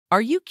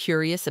Are you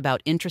curious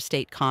about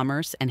interstate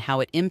commerce and how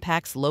it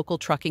impacts local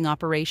trucking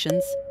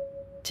operations?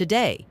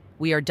 Today,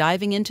 we are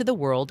diving into the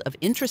world of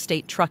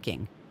intrastate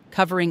trucking,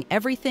 covering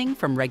everything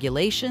from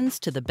regulations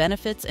to the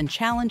benefits and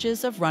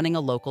challenges of running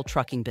a local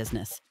trucking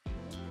business.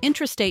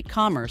 Intrastate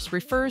commerce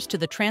refers to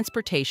the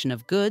transportation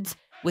of goods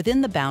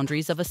within the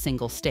boundaries of a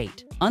single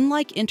state.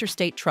 Unlike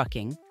interstate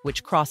trucking,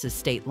 which crosses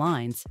state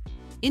lines,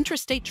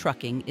 intrastate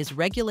trucking is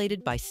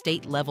regulated by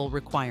state-level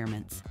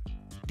requirements.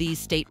 These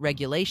state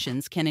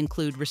regulations can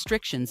include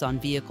restrictions on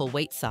vehicle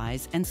weight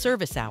size and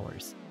service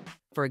hours.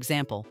 For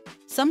example,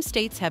 some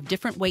states have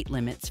different weight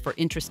limits for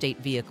intrastate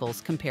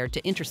vehicles compared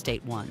to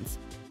interstate ones.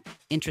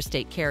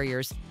 Intrastate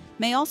carriers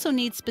may also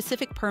need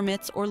specific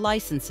permits or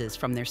licenses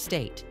from their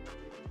state.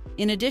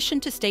 In addition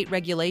to state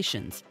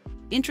regulations,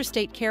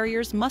 intrastate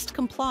carriers must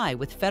comply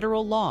with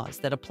federal laws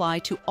that apply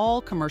to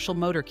all commercial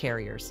motor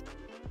carriers.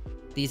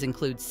 These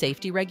include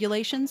safety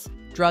regulations,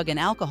 drug and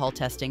alcohol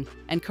testing,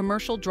 and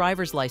commercial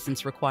driver's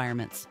license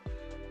requirements.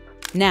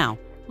 Now,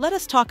 let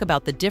us talk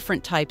about the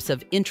different types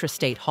of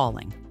intrastate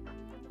hauling.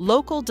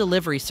 Local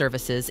delivery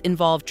services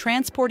involve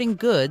transporting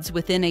goods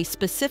within a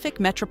specific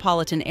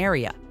metropolitan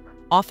area,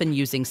 often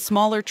using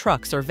smaller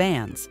trucks or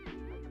vans.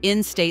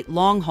 In-state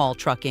long-haul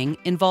trucking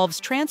involves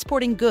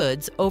transporting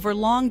goods over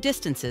long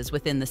distances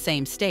within the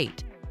same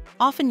state,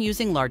 often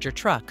using larger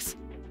trucks.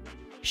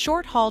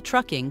 Short-haul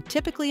trucking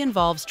typically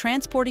involves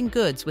transporting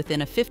goods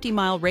within a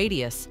 50-mile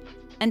radius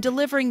and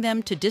delivering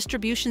them to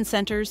distribution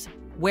centers,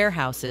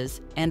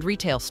 warehouses, and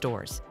retail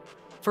stores.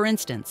 For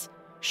instance,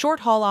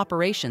 short-haul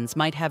operations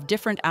might have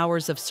different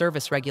hours of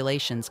service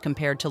regulations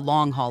compared to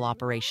long-haul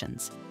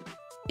operations.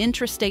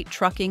 Intrastate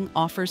trucking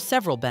offers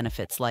several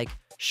benefits, like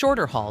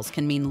shorter hauls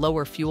can mean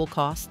lower fuel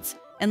costs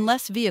and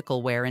less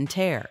vehicle wear and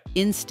tear.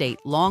 In-state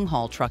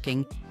long-haul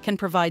trucking can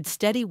provide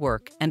steady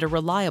work and a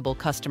reliable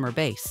customer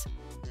base.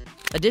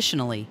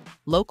 Additionally,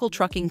 local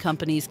trucking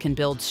companies can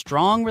build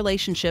strong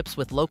relationships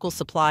with local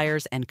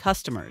suppliers and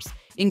customers,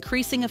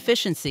 increasing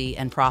efficiency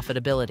and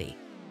profitability.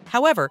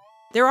 However,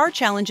 there are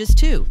challenges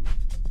too.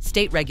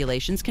 State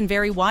regulations can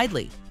vary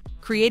widely,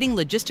 creating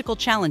logistical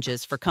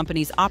challenges for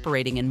companies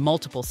operating in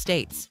multiple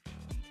states.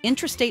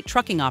 Intrastate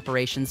trucking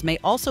operations may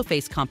also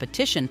face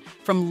competition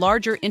from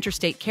larger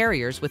interstate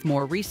carriers with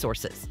more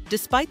resources.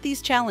 Despite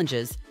these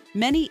challenges,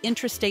 many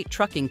intrastate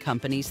trucking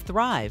companies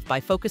thrive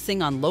by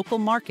focusing on local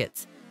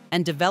markets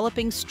and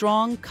developing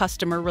strong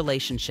customer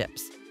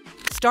relationships.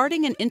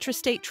 Starting an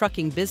intrastate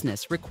trucking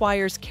business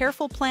requires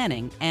careful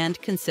planning and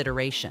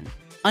consideration.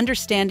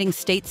 Understanding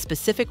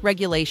state-specific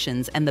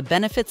regulations and the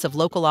benefits of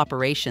local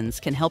operations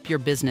can help your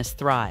business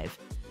thrive.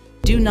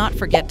 Do not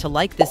forget to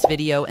like this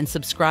video and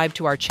subscribe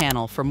to our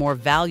channel for more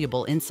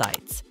valuable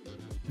insights.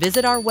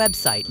 Visit our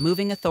website,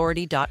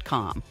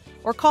 movingauthority.com,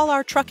 or call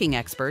our trucking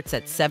experts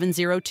at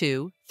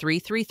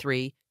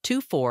 702-333-2430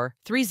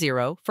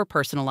 for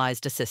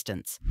personalized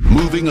assistance.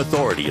 Moving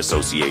Authority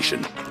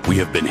Association. We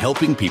have been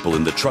helping people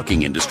in the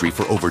trucking industry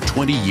for over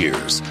 20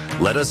 years.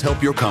 Let us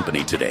help your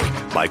company today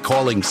by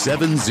calling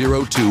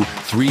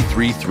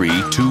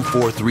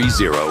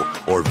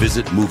 702-333-2430 or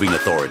visit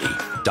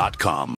movingauthority.com.